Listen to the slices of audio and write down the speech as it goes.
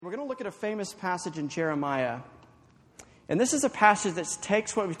we're going to look at a famous passage in Jeremiah. And this is a passage that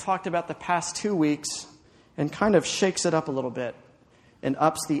takes what we've talked about the past 2 weeks and kind of shakes it up a little bit and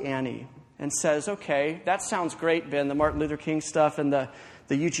ups the ante and says, okay, that sounds great, Ben, the Martin Luther King stuff and the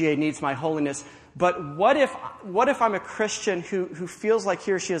UGA needs my holiness. But what if I'm a Christian who feels like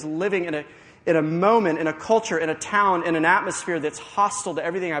he or she is living in a moment, in a culture, in a town, in an atmosphere that's hostile to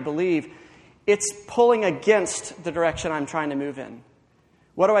everything I believe? It's pulling against the direction I'm trying to move in.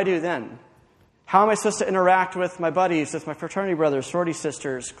 What do I do then? How am I supposed to interact with my buddies, with my fraternity brothers, sorority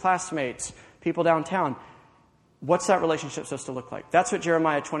sisters, classmates, people downtown? What's that relationship supposed to look like? That's what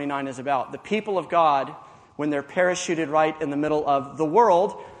Jeremiah 29 is about. The people of God, when they're parachuted right in the middle of the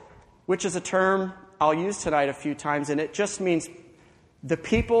world, which is a term I'll use tonight a few times, and it just means the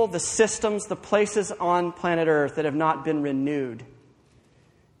people, the systems, the places on planet Earth that have not been renewed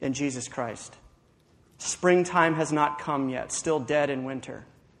in Jesus Christ. Springtime has not come yet, still dead in winter.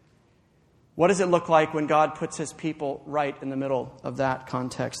 What does it look like when God puts his people right in the middle of that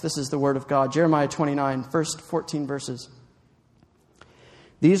context? This is the word of God. Jeremiah 29, first 14 verses.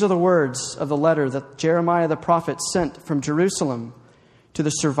 These are the words of the letter that Jeremiah the prophet sent from Jerusalem to the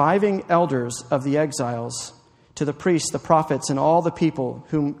surviving elders of the exiles, to the priests, the prophets, and all the people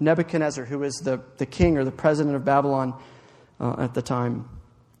whom Nebuchadnezzar, who is the king or the president of Babylon at the time,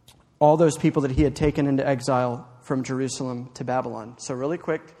 all those people that he had taken into exile from Jerusalem to Babylon. So really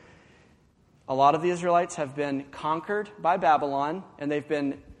quick, a lot of the Israelites have been conquered by Babylon, and they've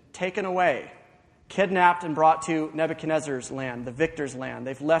been taken away, kidnapped and brought to Nebuchadnezzar's land, the victor's land.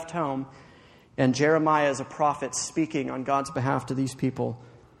 They've left home, and Jeremiah is a prophet speaking on God's behalf to these people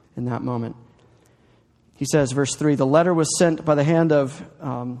in that moment. He says, verse 3, the letter was sent by the hand of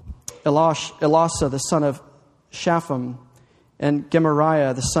Elisha, the son of Shaphan, and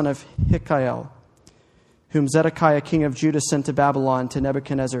Gemariah, the son of Hilkiah, whom Zedekiah, king of Judah, sent to Babylon to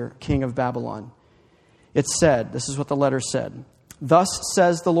Nebuchadnezzar, king of Babylon. It said, this is what the letter said, thus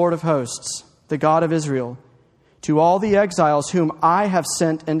says the Lord of hosts, the God of Israel, to all the exiles whom I have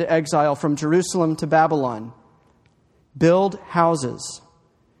sent into exile from Jerusalem to Babylon, build houses,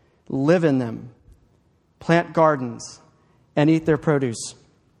 live in them, plant gardens, and eat their produce.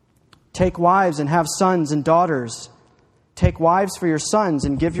 Take wives and have sons and daughters. Take wives for your sons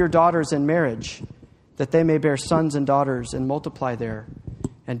and give your daughters in marriage, that they may bear sons and daughters and multiply there,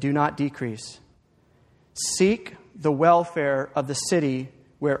 and do not decrease. Seek the welfare of the city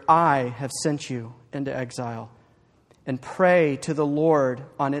where I have sent you into exile, and pray to the Lord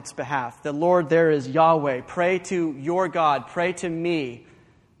on its behalf. The Lord there is Yahweh. Pray to your God. Pray to me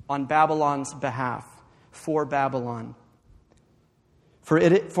on Babylon's behalf, for Babylon.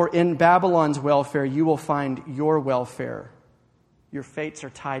 For in Babylon's welfare you will find your welfare. Your fates are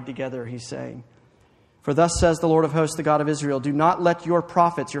tied together, he's saying. For thus says the Lord of hosts, the God of Israel, do not let your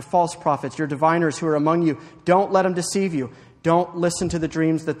prophets, your false prophets, your diviners who are among you, don't let them deceive you. Don't listen to the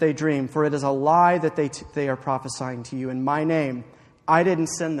dreams that they dream, for it is a lie that they are prophesying to you. In my name, I didn't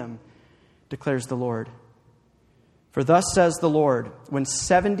send them, declares the Lord. For thus says the Lord, when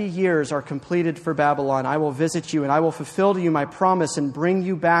 70 years are completed for Babylon, I will visit you, and I will fulfill to you my promise and bring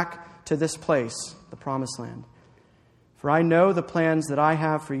you back to this place, the promised land. For I know the plans that I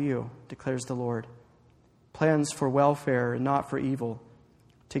have for you, declares the Lord. Plans for welfare and not for evil,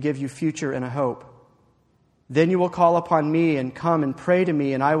 to give you future and a hope. Then you will call upon me and come and pray to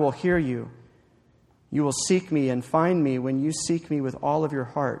me, and I will hear you. You will seek me and find me when you seek me with all of your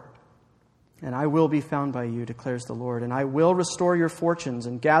heart. And I will be found by you, declares the Lord. And I will restore your fortunes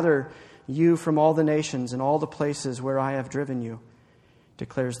and gather you from all the nations and all the places where I have driven you,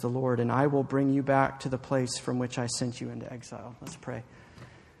 declares the Lord. And I will bring you back to the place from which I sent you into exile. Let's pray.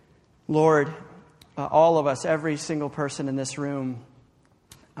 Lord, all of us, every single person in this room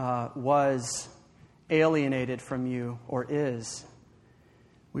was alienated from you, or is.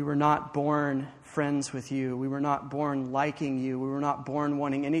 We were not born friends with you. We were not born liking you. We were not born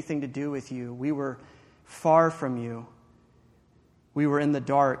wanting anything to do with you. We were far from you. We were in the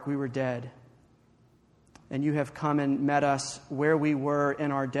dark. We were dead. And you have come and met us where we were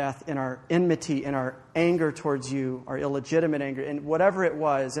in our death, in our enmity, in our anger towards you, our illegitimate anger, and whatever it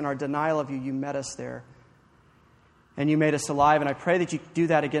was, in our denial of you, you met us there. And you made us alive. And I pray that you do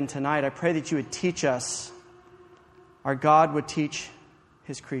that again tonight. I pray that you would teach us. Our God would teach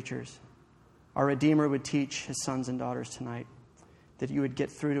his creatures. Our Redeemer would teach his sons and daughters tonight. That you would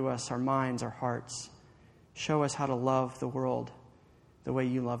get through to us, our minds, our hearts. Show us how to love the world the way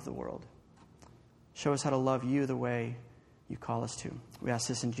you love the world. Show us how to love you the way you call us to. We ask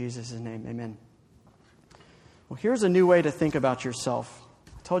this in Jesus' name. Amen. Well, here's a new way to think about yourself.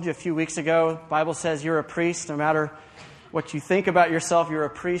 I told you a few weeks ago, the Bible says you're a priest no matter what you think about yourself. You're a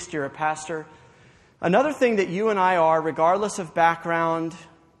priest, you're a pastor. Another thing that you and I are, regardless of background,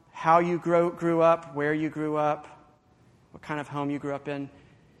 how you grew up, where you grew up, what kind of home you grew up in,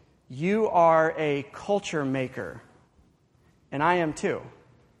 you are a culture maker. And I am too.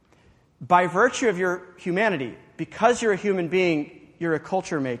 By virtue of your humanity, because you're a human being, you're a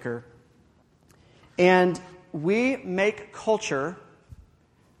culture maker. And we make culture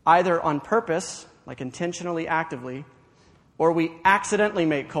either on purpose, like intentionally, actively, or we accidentally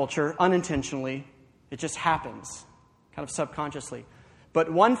make culture unintentionally. It just happens, kind of subconsciously.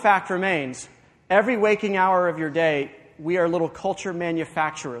 But one fact remains. Every waking hour of your day, we are little culture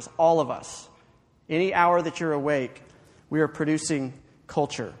manufacturers, all of us. Any hour that you're awake, we are producing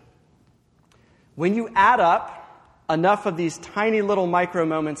culture. When you add up enough of these tiny little micro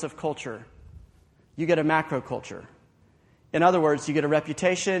moments of culture, you get a macro culture. In other words, you get a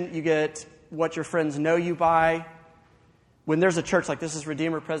reputation, you get what your friends know you by. When there's a church like this is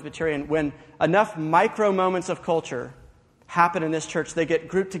Redeemer Presbyterian, when enough micro moments of culture happen in this church, they get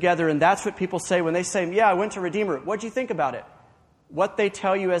grouped together, and that's what people say when they say, yeah, I went to Redeemer. What'd you think about it? What they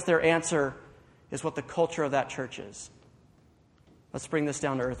tell you as their answer is what the culture of that church is. Let's bring this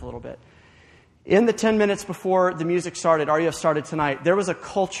down to earth a little bit. In the 10 minutes before the music started, RUF started tonight, there was a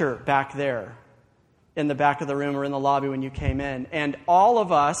culture back there in the back of the room or in the lobby when you came in. And all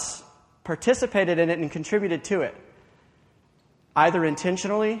of us participated in it and contributed to it, either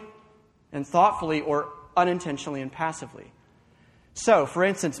intentionally and thoughtfully or unintentionally and passively. So, for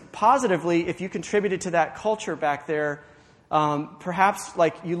instance, positively, if you contributed to that culture back there, perhaps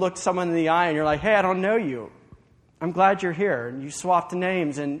like you looked someone in the eye and you're like, hey, I don't know you. I'm glad you're here. And you swapped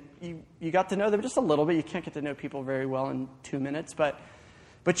names and you got to know them just a little bit. You can't get to know people very well in 2 minutes, but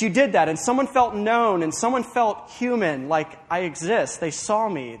you did that. And someone felt known and someone felt human, like I exist. They saw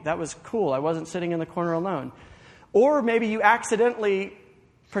me. That was cool. I wasn't sitting in the corner alone. Or maybe you accidentally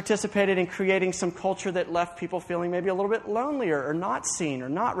participated in creating some culture that left people feeling maybe a little bit lonelier or not seen or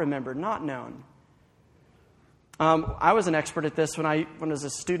not remembered, not known. I was an expert at this when I was a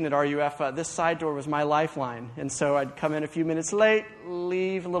student at RUF. This side door was my lifeline. And so I'd come in a few minutes late,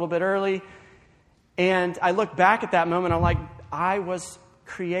 leave a little bit early. And I look back at that moment, I'm like, I was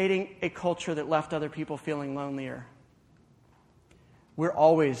creating a culture that left other people feeling lonelier. We're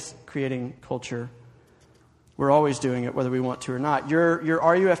always creating culture. We're always doing it, whether we want to or not. Your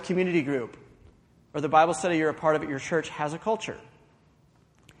RUF community group or the Bible study you're a part of at your church has a culture.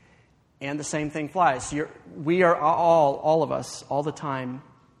 And the same thing flies. We are all of us, all the time,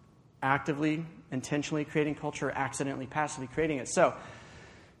 actively, intentionally creating culture, accidentally, passively creating it. So,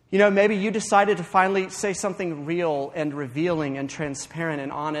 maybe you decided to finally say something real and revealing and transparent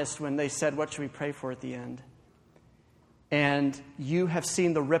and honest when they said, what should we pray for at the end? And you have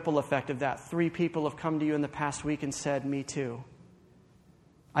seen the ripple effect of that. 3 people have come to you in the past week and said, me too.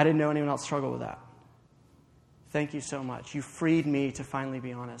 I didn't know anyone else struggled with that. Thank you so much. You freed me to finally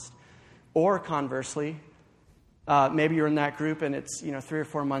be honest. Or conversely, maybe you're in that group and it's 3 or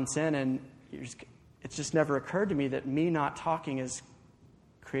 4 months in and it's just never occurred to me that me not talking is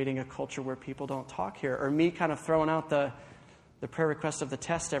creating a culture where people don't talk here. Or me kind of throwing out the prayer request of the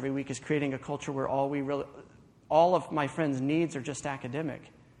test every week is creating a culture where all of my friends' needs are just academic.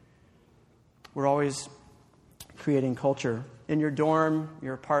 We're always creating culture. In your dorm,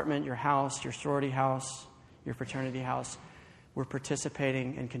 your apartment, your house, your sorority house, your fraternity house, we're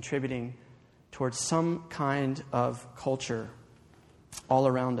participating and contributing towards some kind of culture all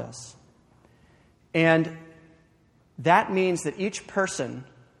around us. And that means that each person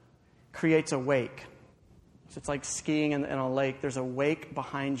creates a wake. So it's like skiing in a lake. There's a wake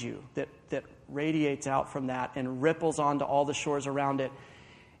behind you that radiates out from that and ripples onto all the shores around it.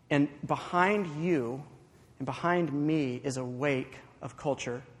 And behind you and behind me is a wake of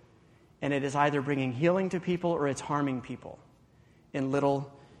culture. And it is either bringing healing to people or it's harming people in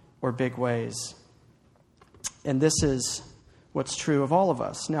little or big ways. And this is what's true of all of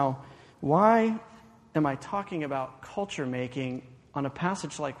us. Now, why am I talking about culture making on a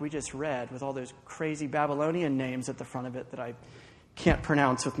passage like we just read with all those crazy Babylonian names at the front of it that I can't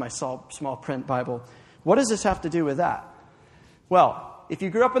pronounce with my small print Bible? What does this have to do with that? Well, if you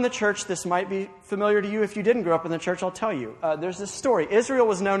grew up in the church, this might be familiar to you. If you didn't grow up in the church, I'll tell you. There's this story. Israel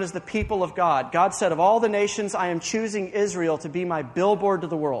was known as the people of God. God said, of all the nations, I am choosing Israel to be my billboard to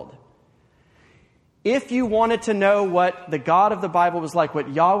the world. If you wanted to know what the God of the Bible was like,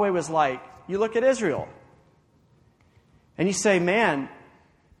 what Yahweh was like, you look at Israel. And you say, man,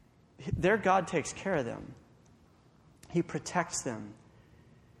 their God takes care of them. He protects them.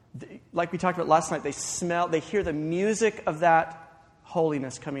 Like we talked about last night, they hear the music of that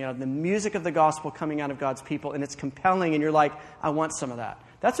holiness coming out of the music of the gospel coming out of God's people, and it's compelling, and you're like, I want some of that.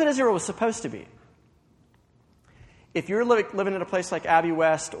 That's what Israel was supposed to be. If you're living in a place like Abbey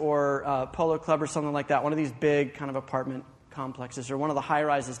West or Polo Club or something like that, one of these big kind of apartment complexes or one of the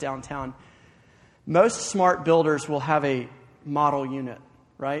high-rises downtown, most smart builders will have a model unit,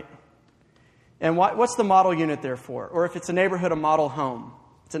 right? And what's the model unit there for? Or if it's a neighborhood, a model home.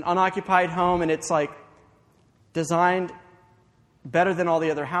 It's an unoccupied home, and it's like designed better than all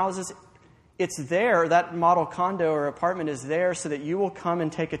the other houses. It's there, that model condo or apartment is there so that you will come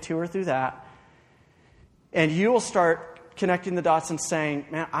and take a tour through that, and you will start connecting the dots and saying,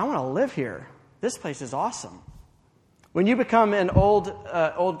 man, I want to live here. This place is awesome. When you become an old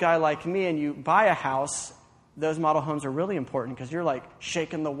guy like me and you buy a house, those model homes are really important because you're like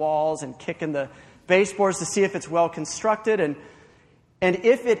shaking the walls and kicking the baseboards to see if it's well constructed. And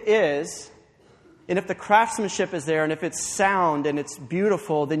if it is, and if the craftsmanship is there, and if it's sound and it's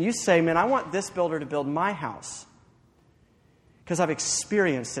beautiful, then you say, man, I want this builder to build my house. Because I've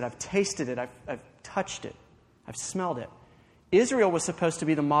experienced it, I've tasted it, I've touched it, I've smelled it. Israel was supposed to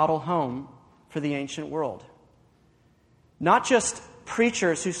be the model home for the ancient world. Not just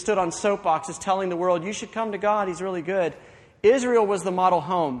preachers who stood on soapboxes telling the world, you should come to God, He's really good. Israel was the model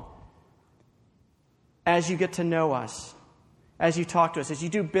home. As you get to know us, as you talk to us, as you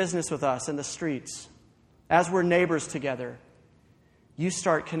do business with us in the streets, as we're neighbors together, you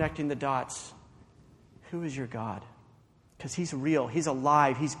start connecting the dots. Who is your God? Because He's real, He's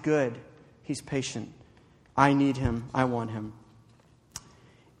alive, He's good, He's patient. I need Him, I want Him.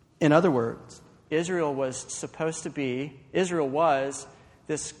 In other words, Israel was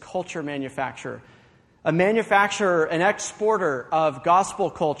this culture manufacturer. A manufacturer, an exporter of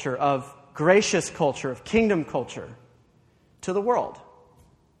gospel culture, of gracious culture, of kingdom culture to the world.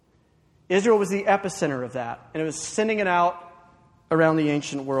 Israel was the epicenter of that, and it was sending it out around the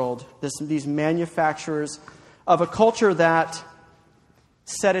ancient world. These manufacturers of a culture that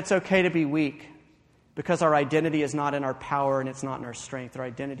said it's okay to be weak because our identity is not in our power and it's not in our strength. Our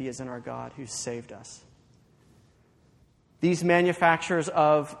identity is in our God who saved us. These manufacturers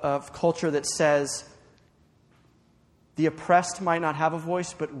of culture that says the oppressed might not have a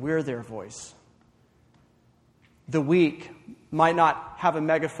voice, but we're their voice. The weak might not have a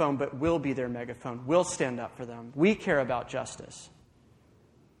megaphone, but we'll be their megaphone. We'll stand up for them. We care about justice.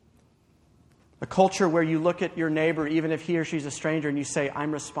 A culture where you look at your neighbor, even if he or she's a stranger, and you say,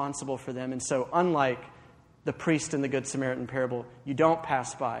 I'm responsible for them. And so unlike the priest in the Good Samaritan parable, you don't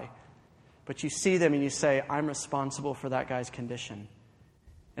pass by, but you see them and you say, I'm responsible for that guy's condition,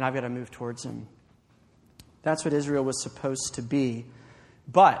 and I've got to move towards him. That's what Israel was supposed to be.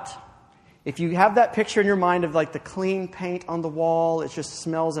 But if you have that picture in your mind of like the clean paint on the wall, it just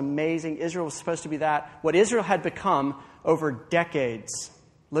smells amazing. Israel was supposed to be that. What Israel had become over decades,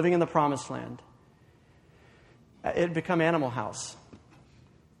 living in the Promised Land, it had become Animal House.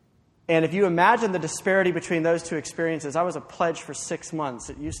 And if you imagine the disparity between those two experiences, I was a pledge for 6 months.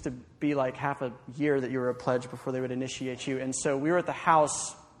 It used to be like half a year that you were a pledge before they would initiate you. And so we were at the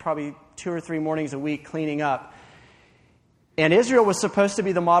house probably 2 or 3 mornings a week cleaning up. And Israel was supposed to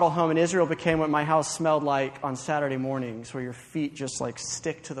be the model home, and Israel became what my house smelled like on Saturday mornings, where your feet just like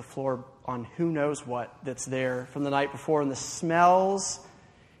stick to the floor on who knows what that's there from the night before. And the smells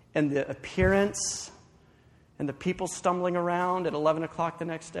and the appearance and the people stumbling around at 11 o'clock the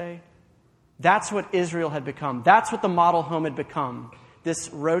next day. That's what Israel had become. That's what the model home had become. This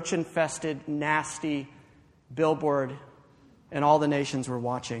roach-infested, nasty billboard, and all the nations were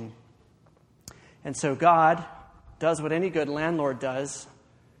watching. And so God does what any good landlord does,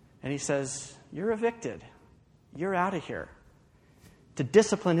 and He says, you're evicted. You're out of here. To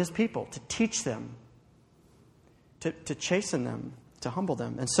discipline His people, to teach them, to chasten them, to humble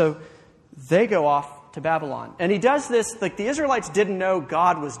them. And so they go off to Babylon. And He does this, like the Israelites didn't know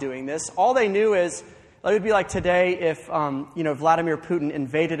God was doing this. All they knew is, it would be like today if Vladimir Putin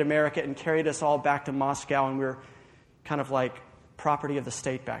invaded America and carried us all back to Moscow and we're kind of like property of the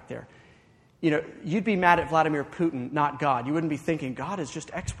state back there. You'd be mad at Vladimir Putin, not God. You wouldn't be thinking, God has just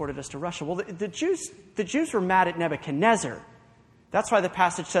exported us to Russia. Well, the Jews were mad at Nebuchadnezzar. That's why the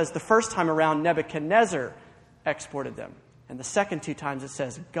passage says the first time around, Nebuchadnezzar exported them. And the second 2 times it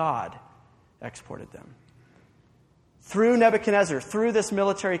says God exported them. Through Nebuchadnezzar, through this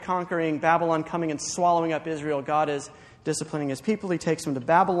military conquering Babylon coming and swallowing up Israel, God is disciplining His people. He takes them to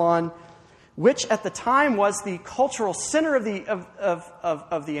Babylon, which at the time was the cultural center of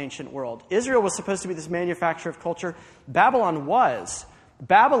the ancient world. Israel was supposed to be this manufacturer of culture. Babylon was.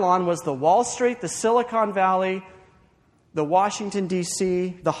 Babylon was the Wall Street, the Silicon Valley, the Washington,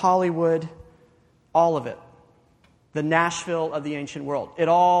 D.C., the Hollywood, all of it. the Nashville of the ancient world. It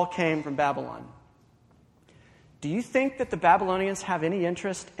all came from Babylon. Do you think that the Babylonians have any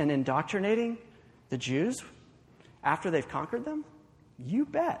interest in indoctrinating the Jews after they've conquered them? You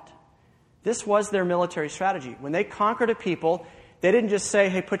bet. This was their military strategy. When they conquered a people, they didn't just say,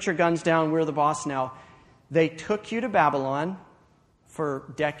 hey, put your guns down, we're the boss now. They took you to Babylon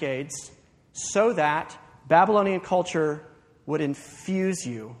for decades so that Babylonian culture would infuse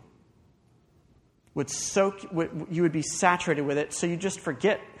you, you would be saturated with it, so you just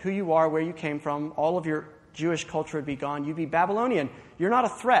forget who you are, where you came from. All of your Jewish culture would be gone. You'd be Babylonian. You're not a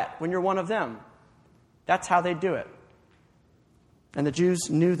threat when you're one of them. That's how they do it. And the Jews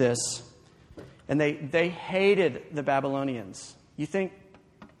knew this, and they hated the Babylonians. You think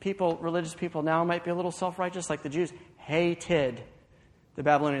religious people now might be a little self-righteous like the Jews? Hated the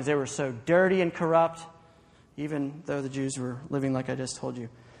Babylonians. They were so dirty and corrupt, even though the Jews were living like I just told you.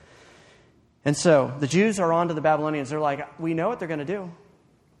 And so the Jews are on to the Babylonians. They're like, we know what they're going to do.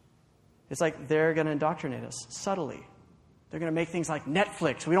 It's like they're going to indoctrinate us subtly. They're going to make things like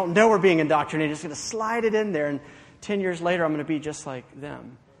Netflix. We don't know we're being indoctrinated. It's going to slide it in there, and 10 years later I'm going to be just like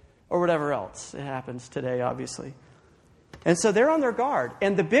them. Or whatever else. It happens today, obviously. And so they're on their guard.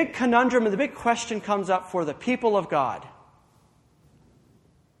 And the big conundrum and the big question comes up for the people of God.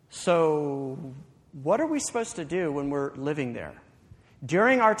 So what are we supposed to do when we're living there?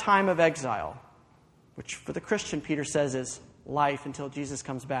 During our time of exile, which for the Christian, Peter says, is life until Jesus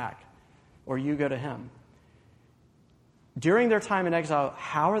comes back, or you go to him. During their time in exile,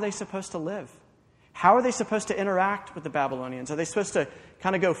 how are they supposed to live? How are they supposed to interact with the Babylonians? Are they supposed to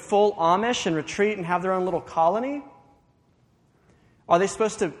kind of go full Amish and retreat and have their own little colony? Are they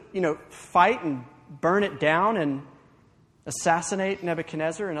supposed to, fight and burn it down and assassinate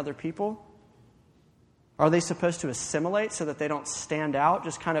Nebuchadnezzar and other people? Are they supposed to assimilate so that they don't stand out?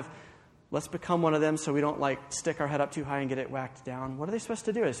 Just kind of, let's become one of them so we don't stick our head up too high and get it whacked down. What are they supposed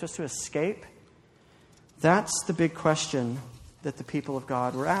to do? Are they supposed to escape? That's the big question that the people of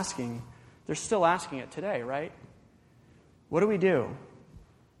God were asking. They're still asking it today, right? What do we do?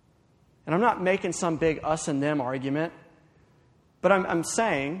 And I'm not making some big us and them argument, but I'm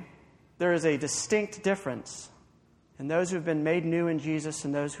saying there is a distinct difference in those who have been made new in Jesus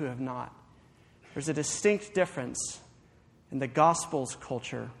and those who have not. There's a distinct difference in the gospel's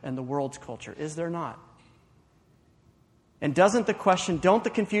culture and the world's culture. Is there not? And don't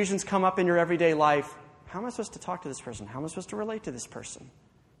the confusions come up in your everyday life? How am I supposed to talk to this person? How am I supposed to relate to this person?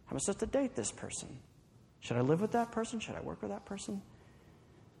 How am I supposed to date this person? Should I live with that person? Should I work with that person?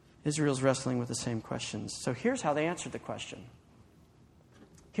 Israel's wrestling with the same questions. So here's how they answered the question.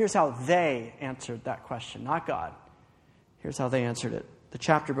 Here's how they answered that question, not God. Here's how they answered it. The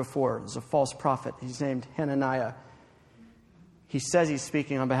chapter before, there's a false prophet. He's named Hananiah. He says he's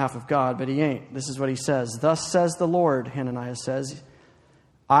speaking on behalf of God, but he ain't. This is what he says. Thus says the Lord, Hananiah says,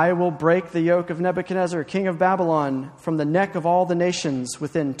 I will break the yoke of Nebuchadnezzar, king of Babylon, from the neck of all the nations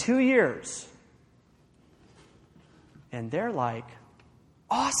within 2 years. And they're like,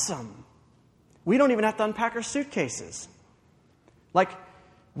 awesome. We don't even have to unpack our suitcases.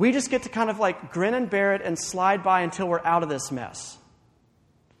 We just get to kind of grin and bear it and slide by until we're out of this mess.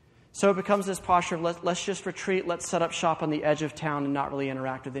 So it becomes this posture of let's just retreat, let's set up shop on the edge of town and not really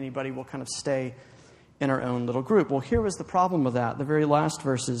interact with anybody. We'll kind of stay in our own little group. Well, here was the problem with that. The very last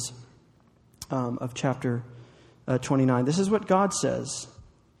verses of chapter 29. This is what God says.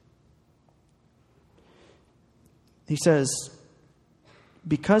 He says,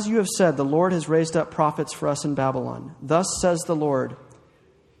 because you have said, the Lord has raised up prophets for us in Babylon. Thus says the Lord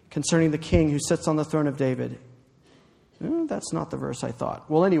concerning the king who sits on the throne of David. That's not the verse I thought.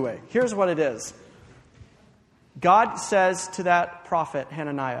 Well, anyway, here's what it is. God says to that prophet,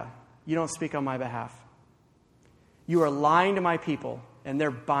 Hananiah, you don't speak on my behalf. You are lying to my people, and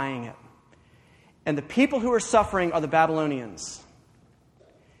they're buying it. And the people who are suffering are the Babylonians.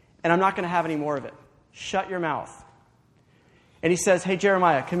 And I'm not going to have any more of it. Shut your mouth. And he says, hey,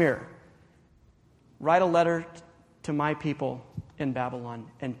 Jeremiah, come here. Write a letter to my people in Babylon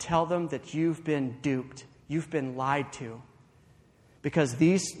and tell them that you've been duped. You've been lied to. Because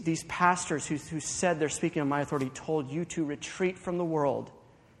these pastors who said they're speaking on my authority told you to retreat from the world,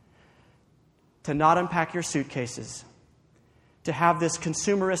 to not unpack your suitcases, to have this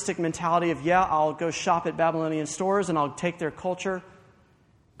consumeristic mentality of, I'll go shop at Babylonian stores and I'll take their culture,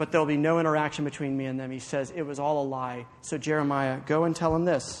 but there'll be no interaction between me and them. He says it was all a lie. So Jeremiah, go and tell them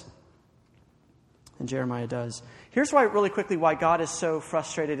this. And Jeremiah does. Here's why God is so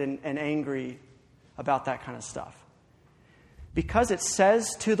frustrated and angry about that kind of stuff. Because it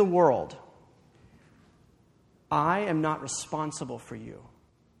says to the world, I am not responsible for you.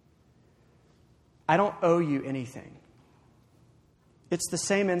 I don't owe you anything. It's the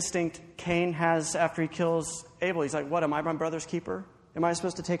same instinct Cain has after he kills Abel. He's like, what, am I my brother's keeper? Am I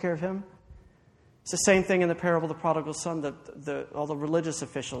supposed to take care of him? It's the same thing in the parable of the prodigal son. All the religious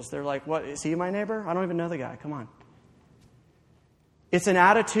officials, they're like, what, is he my neighbor? I don't even know the guy. Come on. It's an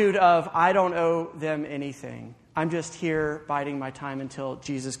attitude of, I don't owe them anything. I'm just here biding my time until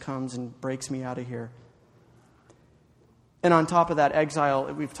Jesus comes and breaks me out of here. And on top of that,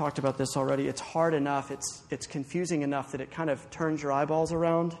 exile, we've talked about this already, it's hard enough, it's confusing enough that it kind of turns your eyeballs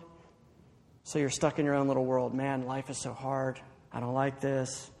around. So you're stuck in your own little world. Man, life is so hard. I don't like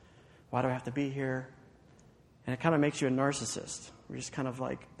this. Why do I have to be here? And it kind of makes you a narcissist. You're just kind of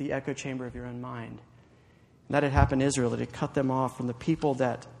like the echo chamber of your own mind. And that had happened to Israel, that it cut them off from the people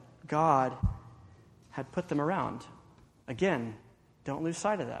that God had put them around. Again, don't lose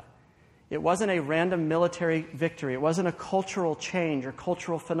sight of that. It wasn't a random military victory. It wasn't a cultural change or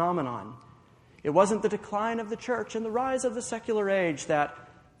cultural phenomenon. It wasn't the decline of the church and the rise of the secular age that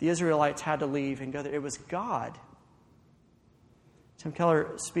the Israelites had to leave and go there. It was God. Tim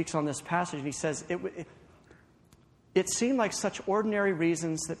Keller speaks on this passage, and he says, it seemed like such ordinary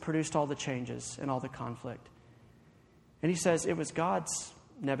reasons that produced all the changes and all the conflict. And he says, it was God's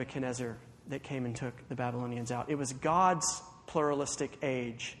Nebuchadnezzar that came and took the Babylonians out. It was God's pluralistic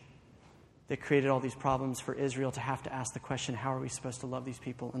age that created all these problems for Israel to have to ask the question, how are we supposed to love these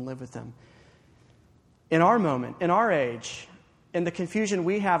people and live with them? In our moment, in our age, in the confusion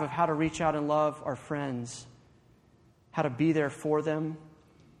we have of how to reach out and love our friends, how to be there for them,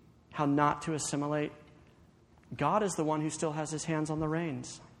 how not to assimilate, God is the one who still has his hands on the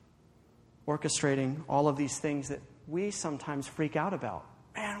reins, orchestrating all of these things that we sometimes freak out about.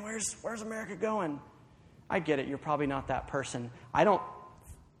 Man, where's America going? I get it, you're probably not that person. I don't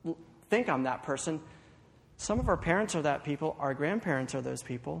think I'm that person. Some of our parents are that people. Our grandparents are those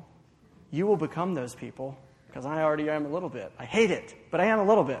people. You will become those people, because I already am a little bit. I hate it, but I am a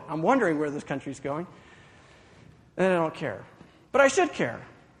little bit. I'm wondering where this country's going, and I don't care. But I should care.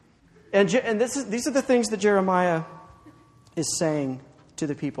 And these are the things that Jeremiah is saying to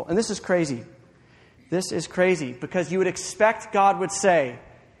the people. And this is crazy. This is crazy, because you would expect God would say,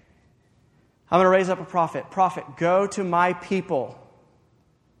 I'm going to raise up a prophet. Prophet, go to my people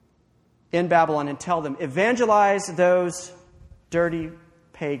in Babylon and tell them, evangelize those dirty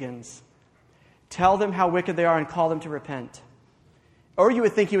pagans. Tell them how wicked they are and call them to repent. Or you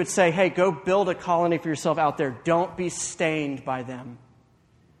would think he would say, hey, go build a colony for yourself out there. Don't be stained by them.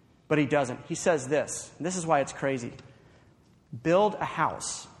 But he doesn't. He says this, and this is why it's crazy. Build a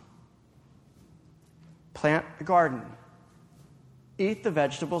house. Plant a garden. Eat the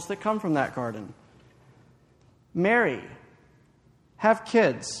vegetables that come from that garden. Marry. Have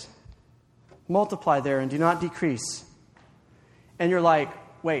kids. Multiply there and do not decrease. And you're like,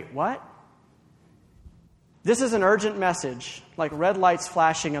 wait, what? This is an urgent message, like red lights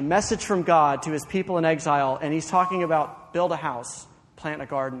flashing, a message from God to his people in exile. And he's talking about build a house, plant a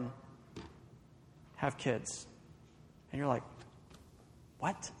garden, have kids. And you're like,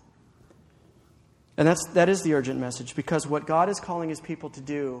 what? And that is the urgent message, because what God is calling his people to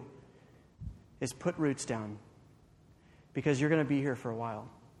do is put roots down, because you're going to be here for a while.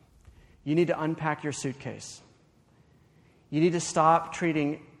 You need to unpack your suitcase. You need to stop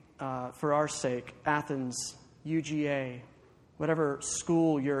treating, for our sake, Athens, UGA, whatever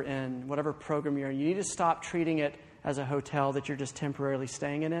school you're in, whatever program you're in, you need to stop treating it as a hotel that you're just temporarily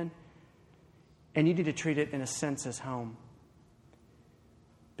staying in. And you need to treat it in a sense as home.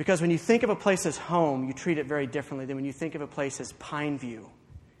 Because when you think of a place as home, you treat it very differently than when you think of a place as Pineview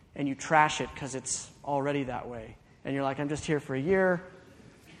and you trash it because it's already that way. And you're like, I'm just here for a year.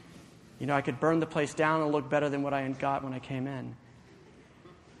 You know, I could burn the place down and look better than what I got when I came in.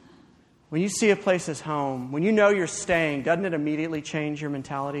 When you see a place as home, when you know you're staying, doesn't it immediately change your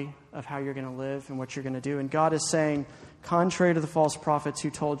mentality of how you're going to live and what you're going to do? And God is saying, contrary to the false prophets who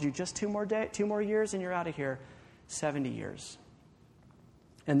told you just 2 more years and you're out of here, 70 years.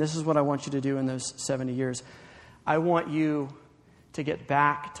 And this is what I want you to do in those 70 years. I want you to get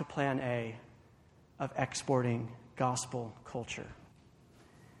back to plan A of exporting gospel culture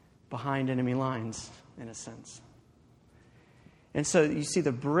behind enemy lines, in a sense. And so you see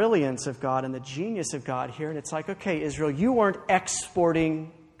the brilliance of God and the genius of God here. And it's like, okay, Israel, you weren't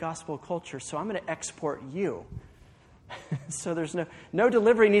exporting gospel culture, so I'm going to export you. So there's no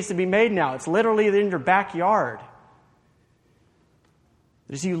delivery needs to be made now. It's literally in your backyard.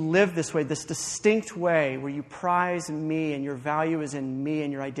 As you live this way, this distinct way where you prize me and your value is in me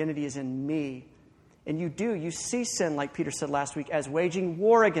and your identity is in me. And you see sin, like Peter said last week, as waging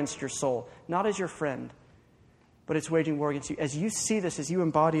war against your soul, not as your friend, but it's waging war against you. As you see this, as you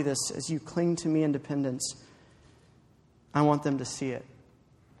embody this, as you cling to me in dependence, I want them to see it.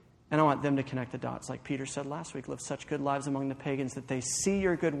 And I want them to connect the dots. Like Peter said last week, live such good lives among the pagans that they see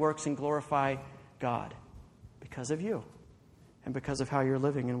your good works and glorify God because of you and because of how you're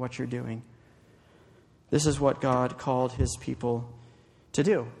living and what you're doing. This is what God called his people to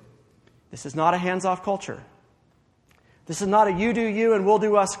do. This is not a hands-off culture. This is not a you do you and we'll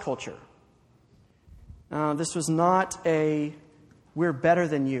do us culture. This was not a we're better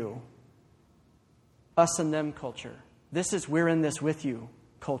than you, us and them culture. This is we're in this with you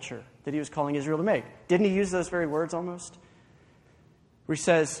culture that he was calling Israel to make. Didn't he use those very words almost? Where he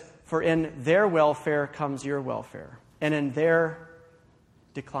says, for in their welfare comes your welfare, and in their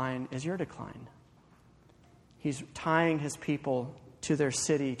decline is your decline. He's tying his people to their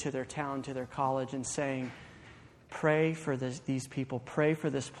city, to their town, to their college, and saying, pray for these people, pray for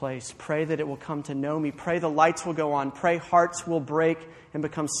this place, pray that it will come to know me, pray the lights will go on, pray hearts will break and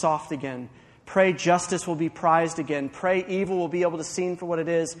become soft again, pray justice will be prized again, pray evil will be able to be seen for what it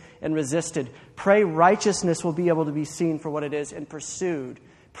is and resisted, pray righteousness will be able to be seen for what it is and pursued,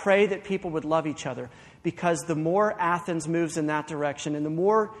 pray that people would love each other, because the more Athens moves in that direction and the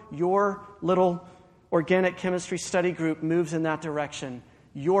more your little organic chemistry study group moves in that direction,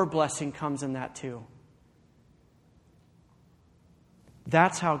 your blessing comes in that too.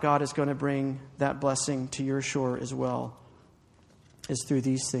 That's how God is going to bring that blessing to your shore as well, is through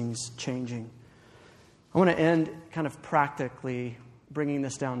these things changing. I want to end kind of practically bringing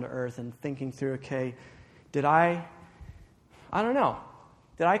this down to earth and thinking through, okay, did I don't know.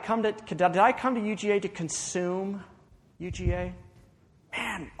 Did I come to UGA to consume UGA?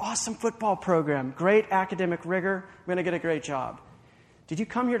 Man, awesome football program, great academic rigor, I'm going to get a great job. Did you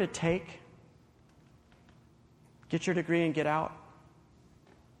come here to take? Get your degree and get out?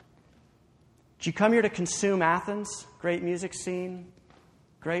 Did you come here to consume Athens? Great music scene,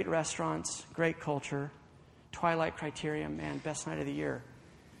 great restaurants, great culture, Twilight Criterion, man, best night of the year.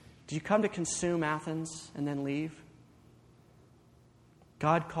 Did you come to consume Athens and then leave?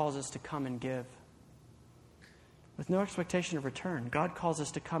 God calls us to come and give with no expectation of return. God calls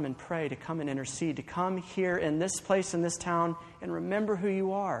us to come and pray, to come and intercede, to come here in this place, in this town, and remember who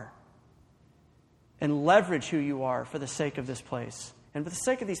you are and leverage who you are for the sake of this place. And for the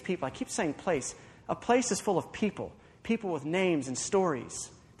sake of these people, I keep saying place. A place is full of people, people with names and stories.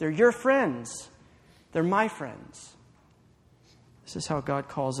 They're your friends. They're my friends. This is how God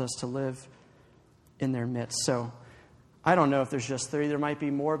calls us to live in their midst. So I don't know if there's just 3. There might be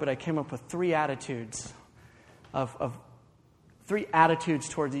more, but I came up with 3 attitudes of 3 attitudes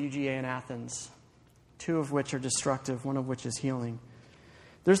toward the UGA in Athens, 2 of which are destructive, 1 of which is healing.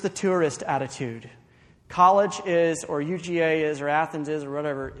 There's the tourist attitude. College is, or UGA is, or Athens is, or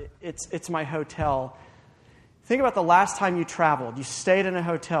whatever, it's my hotel. Think about the last time you traveled. You stayed in a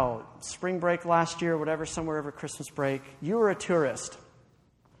hotel, spring break last year, whatever, somewhere over Christmas break. You were a tourist.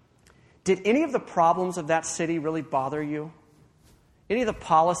 Did any of the problems of that city really bother you? Any of the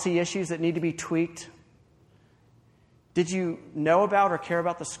policy issues that need to be tweaked? Did you know about or care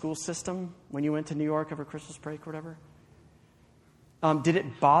about the school system when you went to New York over Christmas break or whatever? Did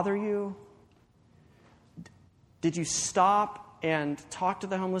it bother you? Did you stop and talk to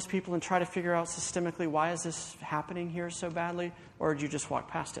the homeless people and try to figure out systemically why is this happening here so badly? Or did you just walk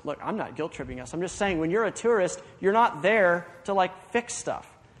past it? Look, I'm not guilt-tripping us. I'm just saying when you're a tourist, you're not there to fix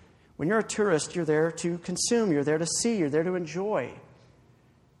stuff. When you're a tourist, you're there to consume. You're there to see. You're there to enjoy.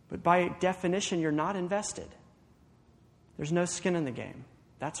 But by definition, you're not invested. There's no skin in the game.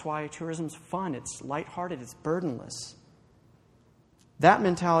 That's why tourism's fun. It's lighthearted. It's burdenless. That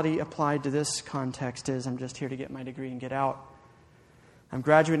mentality applied to this context is, I'm just here to get my degree and get out. I'm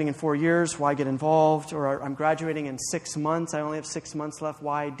graduating in 4 years. Why get involved? Or I'm graduating in 6 months. I only have 6 months left.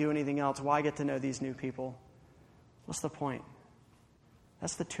 Why do anything else? Why get to know these new people? What's the point?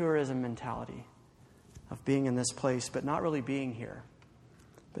 That's the tourism mentality of being in this place, but not really being here,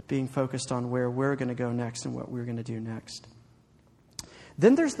 but being focused on where we're going to go next and what we're going to do next.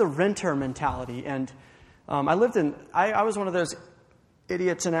 Then there's the renter mentality. And I was one of those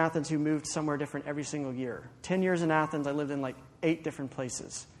idiots in Athens who moved somewhere different every single year. 10 years in Athens, I lived in 8 different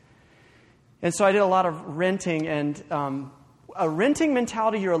places. And so I did a lot of renting, and a renting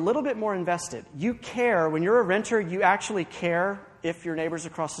mentality, you're a little bit more invested. You care. When you're a renter, you actually care if your neighbors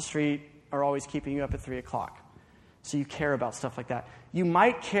across the street are always keeping you up at 3 o'clock. So you care about stuff like that. You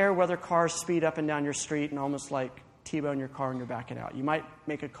might care whether cars speed up and down your street and almost T-bone your car when you're backing out. You might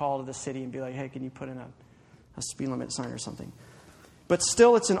make a call to the city and be like, hey, can you put in a speed limit sign or something? But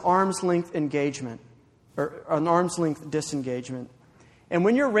still, it's an arm's length engagement, or an arm's length disengagement. And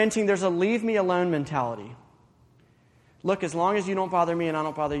when you're renting, there's a leave me alone mentality. Look, as long as you don't bother me and I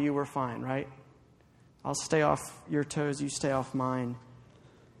don't bother you, we're fine, right? I'll stay off your toes, you stay off mine.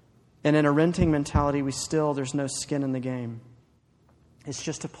 And in a renting mentality, there's no skin in the game. It's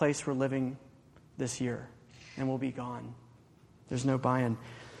just a place we're living this year, and we'll be gone. There's no buy-in.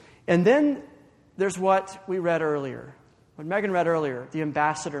 And then there's what we read earlier, what Megan read earlier, the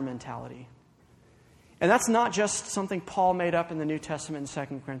ambassador mentality. And that's not just something Paul made up in the New Testament in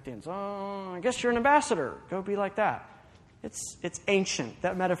 2 Corinthians. Oh, I guess you're an ambassador. Go be like that. It's ancient.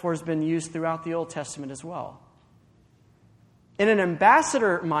 That metaphor has been used throughout the Old Testament as well. In an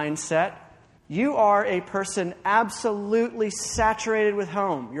ambassador mindset, you are a person absolutely saturated with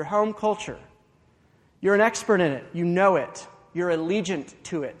home, your home culture. You're an expert in it. You know it. You're allegiant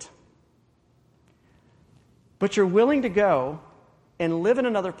to it. But you're willing to go and live in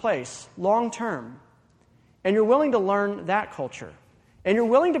another place long term. And you're willing to learn that culture. And you're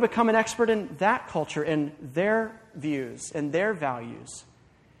willing to become an expert in that culture and their views and their values.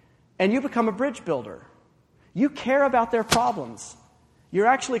 And you become a bridge builder. You care about their problems. You're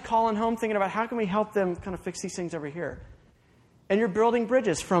actually calling home thinking about how can we help them kind of fix these things over here. And you're building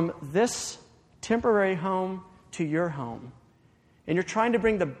bridges from this temporary home to your home. And you're trying to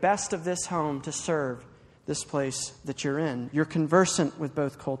bring the best of this home to serve this place that you're in. You're conversant with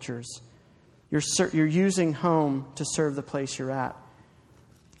both cultures. You're using home to serve the place you're at.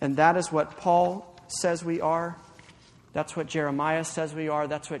 And that is what Paul says we are. That's what Jeremiah says we are.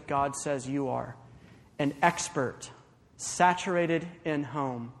 That's what God says you are. An expert, saturated in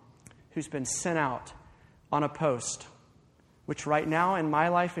home, who's been sent out on a post, which right now in my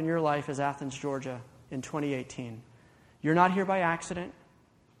life and your life is Athens, Georgia in 2018. You're not here by accident.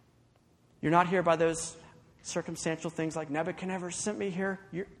 You're not here by those circumstantial things like Nebuchadnezzar sent me here.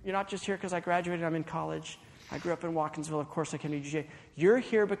 You're not just here because I graduated, I'm in college. I grew up in Watkinsville, of course I came to UGA. You're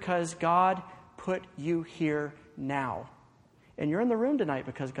here because God put you here now. And you're in the room tonight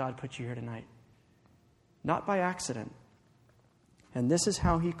because God put you here tonight. Not by accident. And this is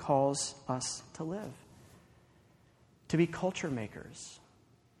how he calls us to live. To be culture makers.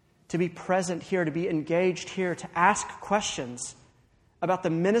 To be present here, to be engaged here, to ask questions about the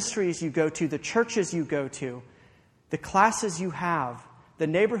ministries you go to, the churches you go to, the classes you have, the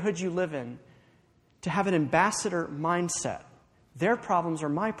neighborhoods you live in, to have an ambassador mindset. Their problems are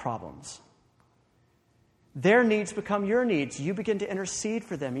my problems. Their needs become your needs. You begin to intercede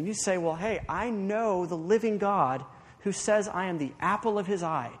for them. And you say, well, hey, I know the living God who says I am the apple of his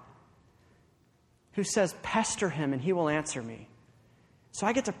eye, who says pester him and he will answer me. So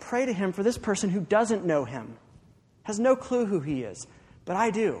I get to pray to him for this person who doesn't know him, has no clue who he is. But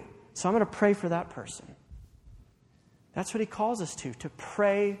I do. So I'm going to pray for that person. That's what he calls us to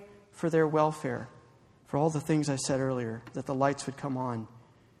pray for their welfare, for all the things I said earlier, that the lights would come on.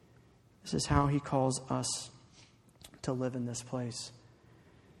 This is how he calls us to live in this place.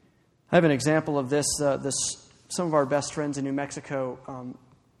 I have an example of this. Some of our best friends in New Mexico,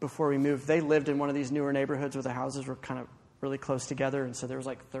 before we moved, they lived in one of these newer neighborhoods where the houses were kind of really close together, and so there was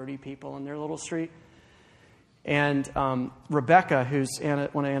like 30 people in their little street. And Rebecca, who's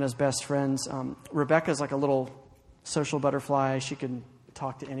one of Anna's best friends, Rebecca's like a little social butterfly. She can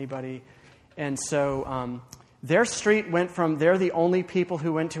talk to anybody. And so their street went from they're the only people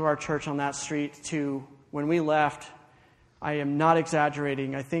who went to our church on that street to when we left, I am not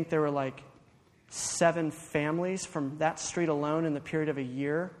exaggerating, I think there were like 7 families from that street alone in the period of a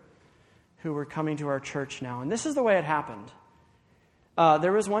year who were coming to our church now. And this is the way it happened.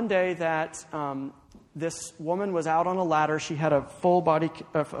 There was one day that this woman was out on a ladder. She had a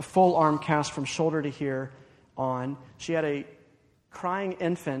full arm cast from shoulder to here on. She had a crying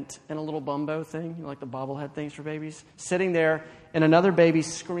infant in a little bumbo thing, like the bobblehead things for babies, sitting there, and another baby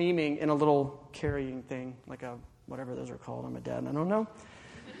screaming in a little carrying thing, like a whatever those are called. I'm a dad and I don't know.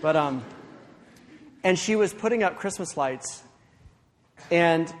 But and she was putting up Christmas lights.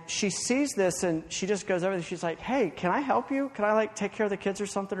 And she sees this and she just goes over there. She's like, hey, can I help you? Can I take care of the kids or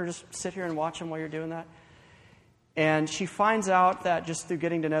something, or just sit here and watch them while you're doing that? And she finds out that just through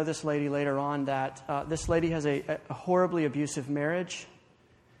getting to know this lady later on that this lady has a horribly abusive marriage.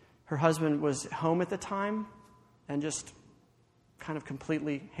 Her husband was home at the time and just kind of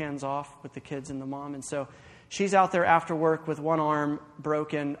completely hands off with the kids and the mom. And so she's out there after work with one arm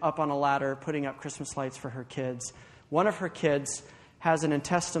broken, up on a ladder, putting up Christmas lights for her kids. One of her kids has an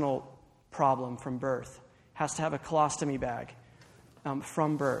intestinal problem from birth, has to have a colostomy bag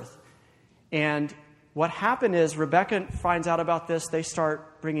from birth. And what happened is Rebecca finds out about this. They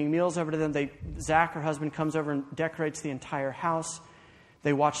start bringing meals over to them. Zach, her husband, comes over and decorates the entire house.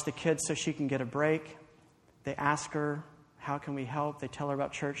 They watch the kids so she can get a break. They ask her How can we help? They tell her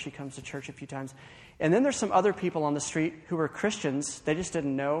about church. She comes to church a few times. And then there's some other people on the street who are Christians. They just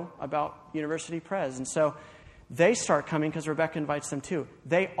didn't know about University Pres. And so they start coming because Rebecca invites them too.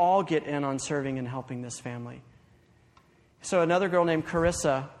 They all get in on serving and helping this family. So another girl named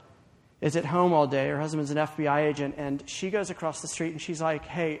Carissa is at home all day. Her husband's an FBI agent. And she goes across the street and she's like,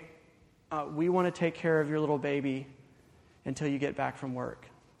 hey, we want to take care of your little baby until you get back from work,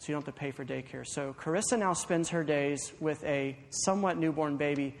 so you don't have to pay for daycare. So Carissa now spends her days with a somewhat newborn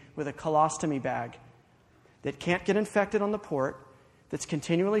baby with a colostomy bag that can't get infected on the port, that's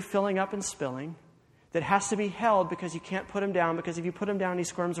continually filling up and spilling, that has to be held because you can't put him down, because if you put him down and he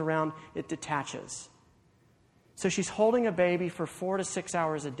squirms around, it detaches. So she's holding a baby for 4 to 6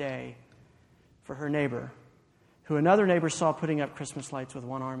 hours a day for her neighbor, who another neighbor saw putting up Christmas lights with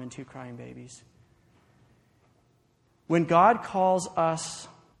one arm and 2 crying babies. When God calls us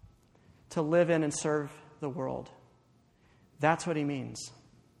to live in and serve the world, that's what he means.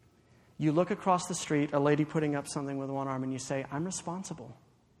 You look across the street, a lady putting up something with one arm, and you say, I'm responsible.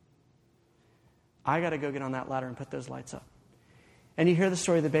 I got to go get on that ladder and put those lights up. And you hear the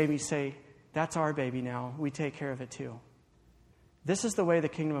story of the baby, say, that's our baby now. We take care of it too. This is the way the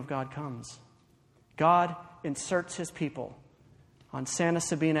kingdom of God comes. God inserts his people on Santa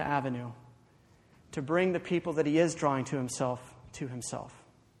Sabina Avenue to bring the people that he is drawing to himself.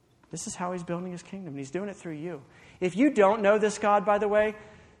 This is how he's building his kingdom, and he's doing it through you. If you don't know this God, by the way,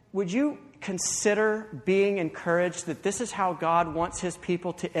 would you consider being encouraged that this is how God wants his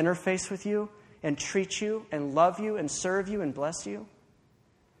people to interface with you and treat you and love you and serve you and bless you?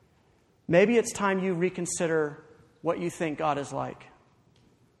 Maybe it's time you reconsider what you think God is like,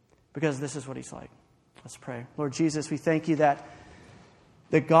 because this is what he's like. Let's pray. Lord Jesus, we thank you that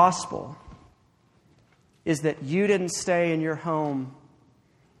the gospel is that you didn't stay in your home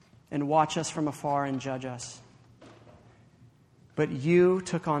and watch us from afar and judge us. But you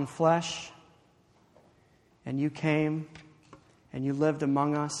took on flesh, and you came, and you lived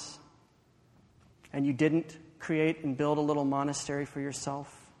among us, and you didn't create and build a little monastery for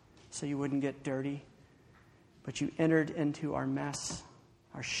yourself so you wouldn't get dirty, but you entered into our mess,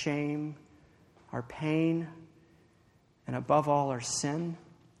 our shame, our pain, and above all, our sin.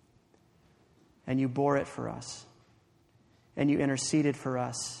 And you bore it for us. And you interceded for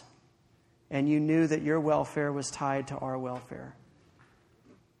us. And you knew that your welfare was tied to our welfare.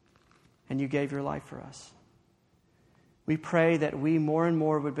 And you gave your life for us. We pray that we more and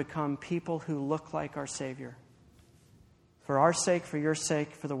more would become people who look like our Savior. For our sake, for your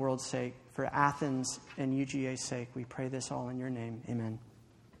sake, for the world's sake, for Athens and UGA's sake, we pray this all in your name. Amen.